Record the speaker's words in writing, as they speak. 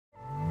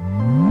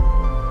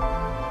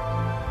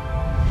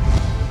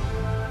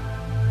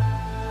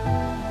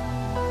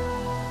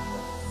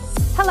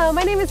Hello,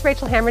 my name is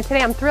Rachel Hammer.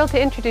 Today I'm thrilled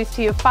to introduce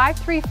to you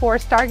 534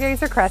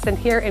 Stargazer Crescent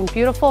here in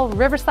beautiful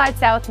Riverside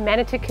South,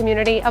 Manotick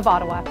community of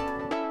Ottawa.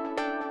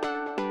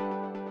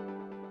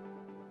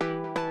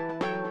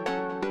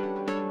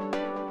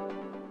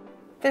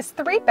 This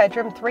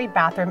 3-bedroom,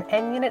 3-bathroom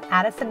end-unit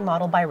Addison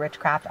model by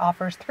Richcraft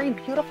offers 3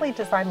 beautifully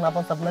designed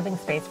levels of living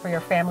space for your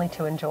family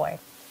to enjoy.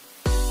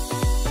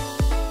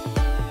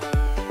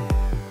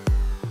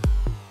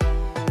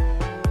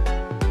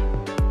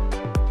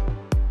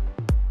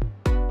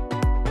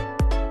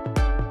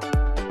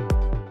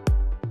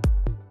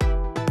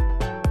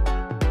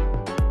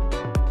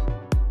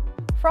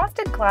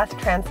 Frosted glass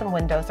transom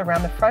windows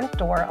around the front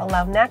door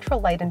allow natural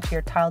light into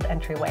your tiled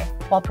entryway,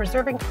 while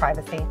preserving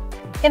privacy.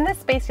 In this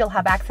space, you'll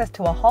have access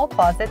to a hall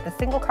closet, the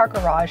single-car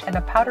garage, and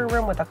a powder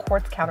room with a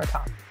quartz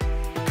countertop.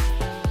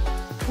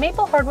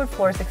 Maple hardwood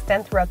floors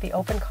extend throughout the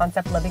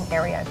open-concept living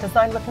area,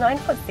 designed with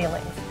 9-foot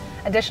ceilings.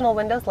 Additional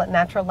windows let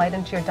natural light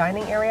into your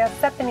dining area,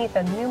 set beneath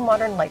a new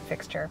modern light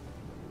fixture.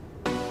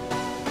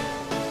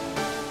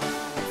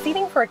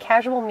 Seating for a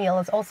casual meal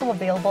is also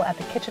available at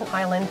the kitchen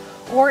island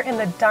or in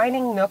the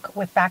dining nook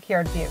with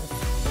backyard views.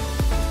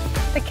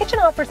 The kitchen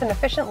offers an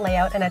efficient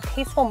layout and a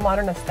tasteful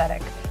modern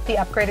aesthetic. The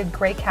upgraded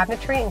gray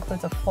cabinetry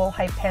includes a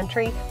full-height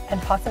pantry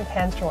and pots and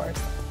pans drawers.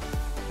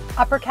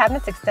 Upper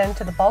cabinets extend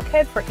to the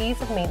bulkhead for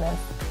ease of maintenance.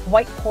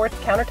 White quartz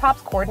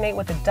countertops coordinate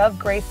with a dove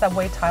gray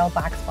subway tile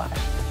backsplash.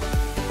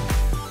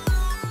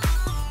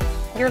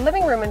 Your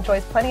living room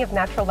enjoys plenty of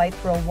natural light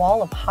through a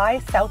wall of high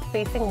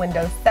south-facing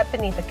windows set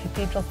beneath a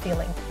cathedral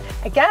ceiling.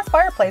 A gas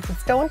fireplace with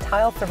stone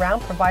tile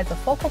surround provides a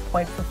focal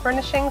point for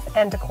furnishings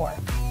and decor.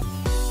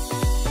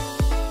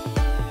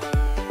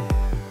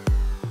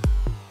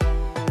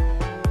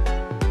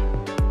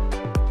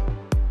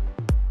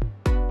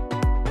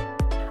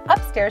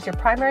 Upstairs, your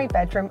primary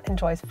bedroom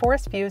enjoys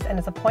forest views and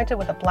is appointed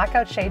with a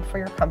blackout shade for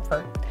your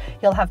comfort.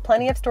 You'll have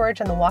plenty of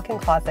storage in the walk-in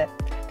closet.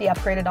 The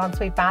upgraded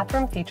ensuite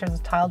bathroom features a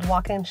tiled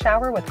walk-in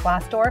shower with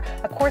glass door,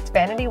 a quartz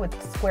vanity with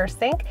a square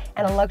sink,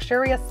 and a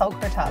luxurious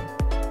sulfur tub.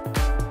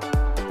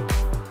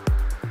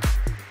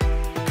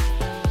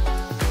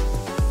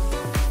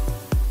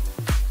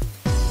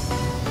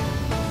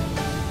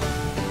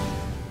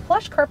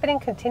 Plush carpeting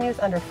continues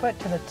underfoot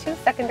to the 2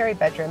 secondary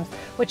bedrooms,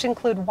 which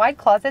include wide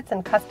closets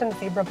and custom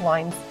zebra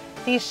blinds.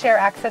 These share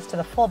access to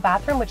the full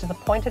bathroom, which is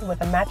appointed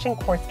with a matching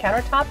quartz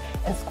countertop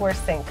and square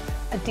sink,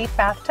 a deep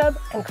bathtub,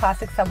 and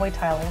classic subway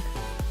tiling.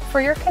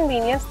 For your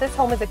convenience, this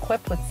home is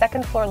equipped with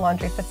second-floor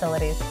laundry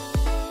facilities.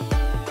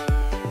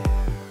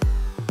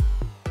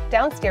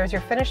 Downstairs,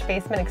 your finished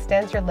basement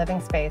extends your living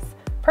space.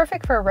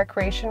 Perfect for a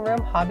recreation room,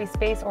 hobby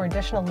space, or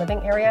additional living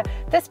area,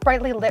 this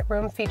brightly lit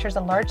room features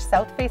a large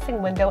south-facing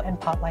window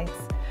and pot lights.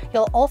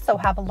 You'll also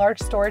have a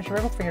large storage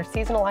room for your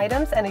seasonal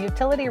items and a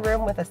utility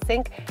room with a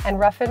sink and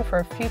rough-in for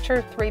a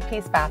future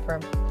 3-piece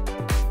bathroom.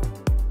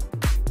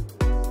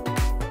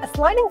 A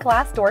sliding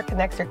glass door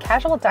connects your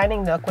casual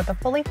dining nook with a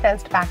fully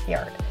fenced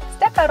backyard.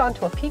 Step out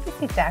onto a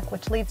PVC deck,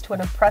 which leads to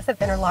an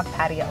impressive interlock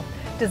patio.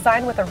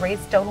 Designed with a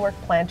raised stonework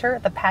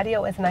planter, the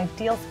patio is an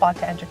ideal spot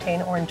to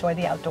entertain or enjoy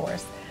the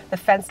outdoors. The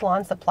fenced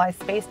lawn supplies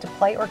space to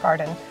play or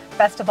garden.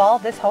 Best of all,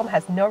 this home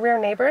has no rear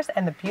neighbors,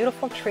 and the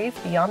beautiful trees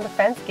beyond the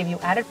fence give you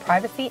added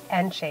privacy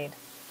and shade.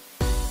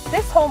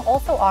 This home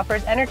also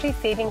offers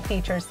energy-saving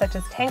features such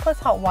as tankless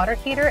hot water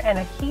heater and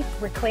a heat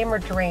reclaimer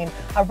drain.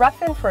 A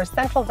rough-in for a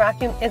central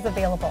vacuum is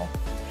available.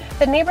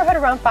 The neighborhood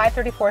around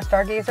 534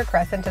 Stargazer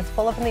Crescent is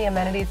full of the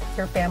amenities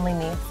your family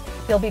needs.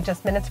 You'll be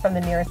just minutes from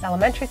the nearest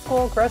elementary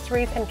school,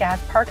 groceries, and gas,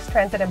 parks,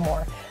 transit, and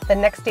more. The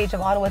next stage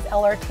of Ottawa's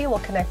LRT will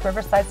connect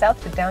Riverside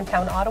South to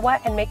downtown Ottawa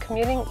and make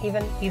commuting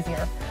even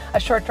easier. A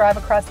short drive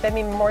across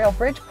Vimy Memorial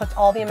Bridge puts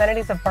all the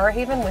amenities of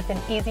Barrhaven within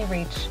easy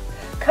reach.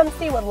 Come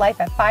see what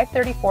life at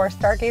 534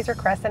 Stargazer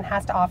Crescent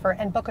has to offer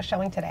and book a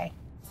showing today.